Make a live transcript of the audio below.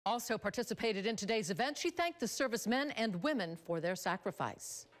Also participated in today's event, she thanked the servicemen and women for their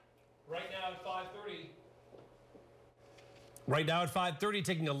sacrifice. Right now at 5:30. Right now at 5:30,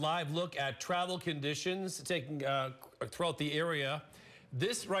 taking a live look at travel conditions throughout the area.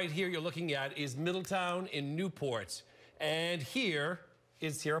 This right here you're looking at is Middletown in Newport. And here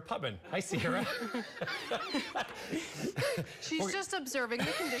is Cierra Putman. Hi, Cierra. She's just observing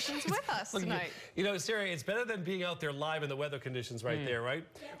the conditions with us tonight. You know, Cierra, it's better than being out there live in the weather conditions right there, right?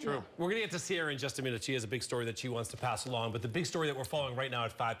 Yeah. True. We're going to get to Cierra in just a minute. She has a big story that she wants to pass along. But the big story that we're following right now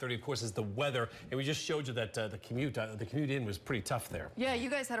at 5:30, of course, is the weather. And we just showed you that the commute in was pretty tough there. Yeah, you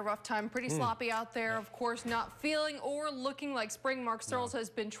guys had a rough time. Pretty sloppy out there. Of course, not feeling or looking like spring. Mark Searles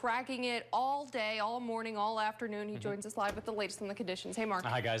has been tracking it all day, all morning, all afternoon. He joins us live with the latest on the conditions. Hey, Mark.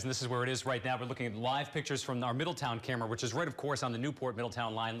 Hi, guys. And this is where it is right now. We're looking at live pictures from our Middletown camera, which is right, of course, on the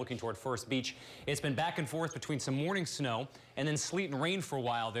Newport-Middletown line, looking toward First Beach. It's been back and forth between some morning snow and then sleet and rain for a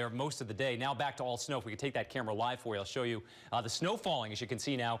while there most of the day. Now back to all snow. If we could take that camera live for you, I'll show you the snow falling, as you can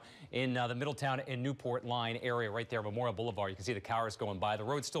see now, in the Middletown and Newport line area right there, Memorial Boulevard. You can see the cars going by. The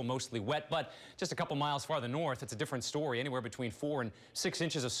road's still mostly wet, but just a couple miles farther north, it's a different story. Anywhere between 4 and 6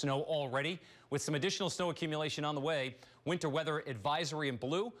 inches of snow already, with some additional snow accumulation on the way. Winter weather advisory in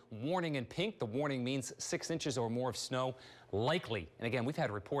blue, warning in pink. The warning means 6 inches or more of snow likely. And again, we've had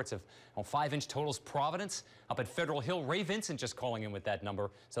reports of 5-inch totals. Providence up at Federal Hill. Ray Vincent just calling in with that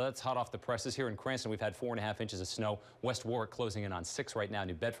number. So that's hot off the presses. Here in Cranston, we've had 4.5 inches of snow. West Warwick closing in on 6 right now.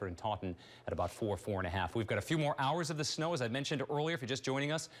 New Bedford and Taunton at about 4.5. We've got a few more hours of the snow. As I mentioned earlier, if you're just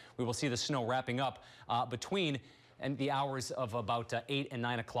joining us, we will see the snow wrapping up between the hours of about 8 and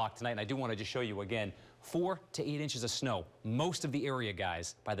 9 o'clock tonight. And I do want to just show you again, 4 to 8 inches of snow. Most of the area,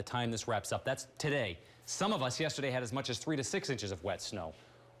 guys, by the time this wraps up. That's today. Some of us yesterday had as much as 3 to 6 inches of wet snow.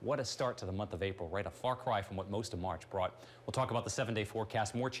 What a start to the month of April, right? A far cry from what most of March brought. We'll talk about the 7-day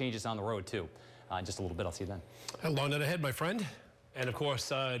forecast. More changes on the road, too. In just a little bit. I'll see you then. A long night ahead, my friend. And, of course,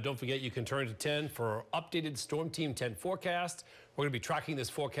 don't forget you can turn to 10 for updated Storm Team 10 forecast. We're going to be tracking this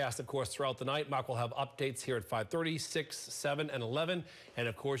forecast, of course, throughout the night. Mark will have updates here at 5:30, 6, 7, and 11. And,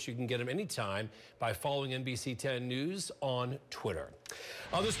 of course, you can get them anytime by following NBC 10 News on Twitter.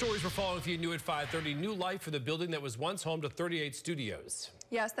 Other stories we're following for you new at 5:30. New life for the building that was once home to 38 studios.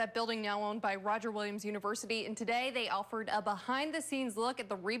 Yes, that building now owned by Roger Williams University. And today they offered a behind-the-scenes look at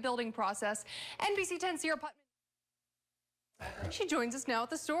the rebuilding process. NBC 10 Cierra Putman. She joins us now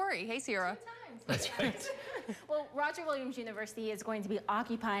with the story. Hey, Cierra. That's right. Well, Roger Williams University is going to be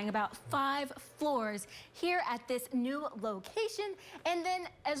occupying about 5 floors here at this new location. And then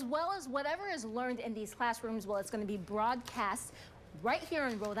as well as whatever is learned in these classrooms, well, it's going to be broadcast right here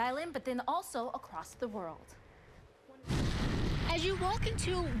in Rhode Island, but then also across the world. As you walk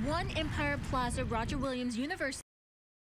into One Empire Plaza, Roger Williams University